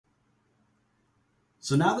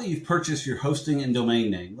So now that you've purchased your hosting and domain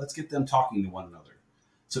name, let's get them talking to one another.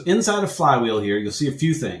 So inside of Flywheel here, you'll see a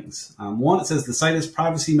few things. One, it says the site is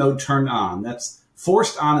privacy mode turned on. That's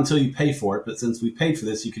forced on until you pay for it, but since we paid for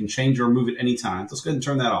this, you can change or remove it anytime. So let's go ahead and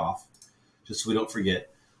turn that off, just so we don't forget.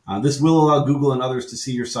 This will allow Google and others to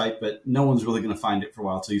see your site, but no one's really going to find it for a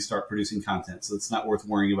while until you start producing content, so it's not worth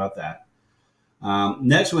worrying about that.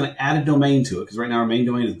 Next, we're going to add a domain to it, because right now our main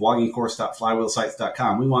domain is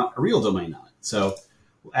bloggingcourse.flywheelsites.com. We want a real domain on it. So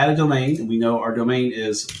we'll add a domain, and we know our domain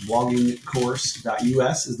is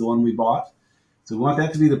bloggingcourse.us is the one we bought. So we want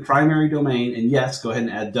that to be the primary domain, and yes, go ahead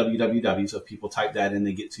and add www, so if people type that in,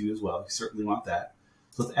 they get to you as well. You certainly want that.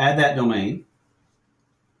 So let's add that domain.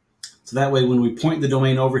 So that way, when we point the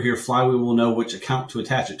domain over here, Flywheel will know which account to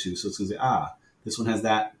attach it to. So it's going to say, this one has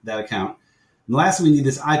that account. And lastly, we need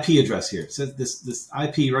this IP address here. So this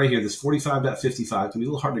IP right here, this 45.55, can be a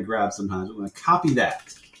little hard to grab sometimes. We're going to copy that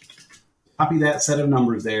set of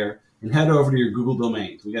numbers there, and head over to your Google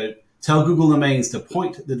domains. We got to tell Google Domains to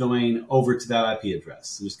point the domain over to that IP address.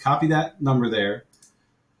 So just copy that number there.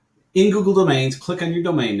 In Google Domains, click on your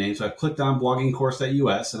domain name. So I've clicked on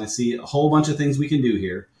bloggingcourse.us, and I see a whole bunch of things we can do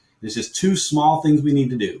here. There's just two small things we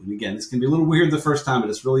need to do. And again, this can be a little weird the first time,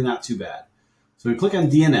 but it's really not too bad. So we click on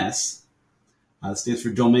DNS. It stands for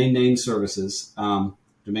Domain Name Services, Domain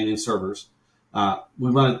Name Servers.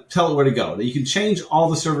 We want to tell it where to go. Now, you can change all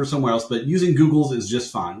the servers somewhere else, but using Google's is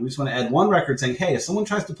just fine. We just want to add one record saying, hey, if someone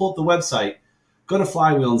tries to pull up the website, go to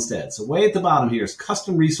Flywheel instead. So way at the bottom here is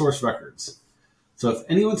Custom Resource Records. So if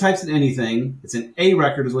anyone types in anything, it's an A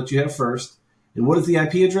record is what you have first. And what is the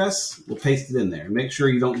IP address? We'll paste it in there. Make sure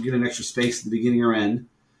you don't get an extra space at the beginning or end.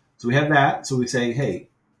 So we have that. So we say, hey,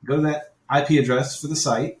 go to that IP address for the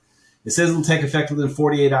site. It says it'll take effect within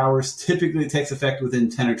 48 hours. Typically, it takes effect within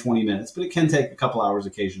 10 or 20 minutes, but it can take a couple hours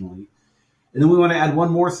occasionally. And then we want to add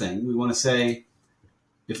one more thing. We want to say,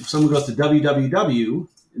 if someone goes to www,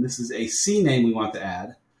 and this is a C name we want to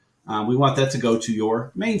add, we want that to go to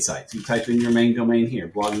your main site. So you type in your main domain here,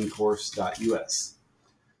 bloggingcourse.us.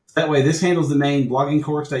 That way, this handles the main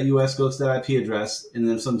bloggingcourse.us, goes to that IP address, and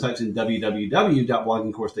then if someone types in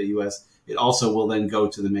www.bloggingcourse.us, it also will then go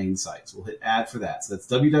to the main site. So we'll hit add for that. So that's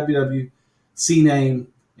www, CNAME,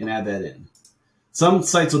 and add that in. Some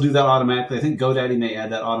sites will do that automatically. I think GoDaddy may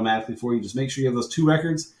add that automatically for you. Just make sure you have those two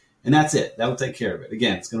records, and that's it. That will take care of it.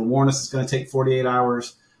 Again, it's going to warn us it's going to take 48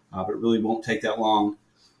 hours, but it really won't take that long.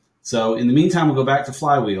 So in the meantime, we'll go back to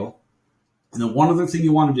Flywheel. And then one other thing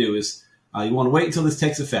you want to do is you want to wait until this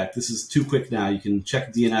takes effect. This is too quick now. You can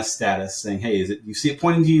check DNS status saying, hey, you see it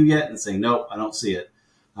pointing to you yet? And saying, nope, I don't see it.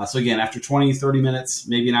 So again, after 20, 30 minutes,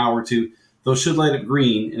 maybe an hour or two, those should light up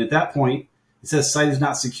green. And at that point, it says site is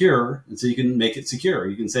not secure. And so you can make it secure.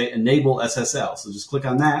 You can say enable SSL. So just click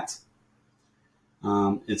on that.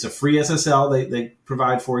 It's a free SSL they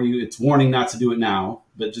provide for you. It's warning not to do it now,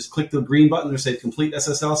 but just click the green button or say complete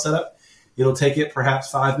SSL setup. It'll take it perhaps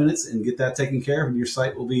 5 minutes and get that taken care of, and your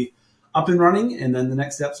site will be up and running. And then the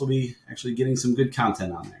next steps will be actually getting some good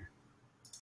content on there.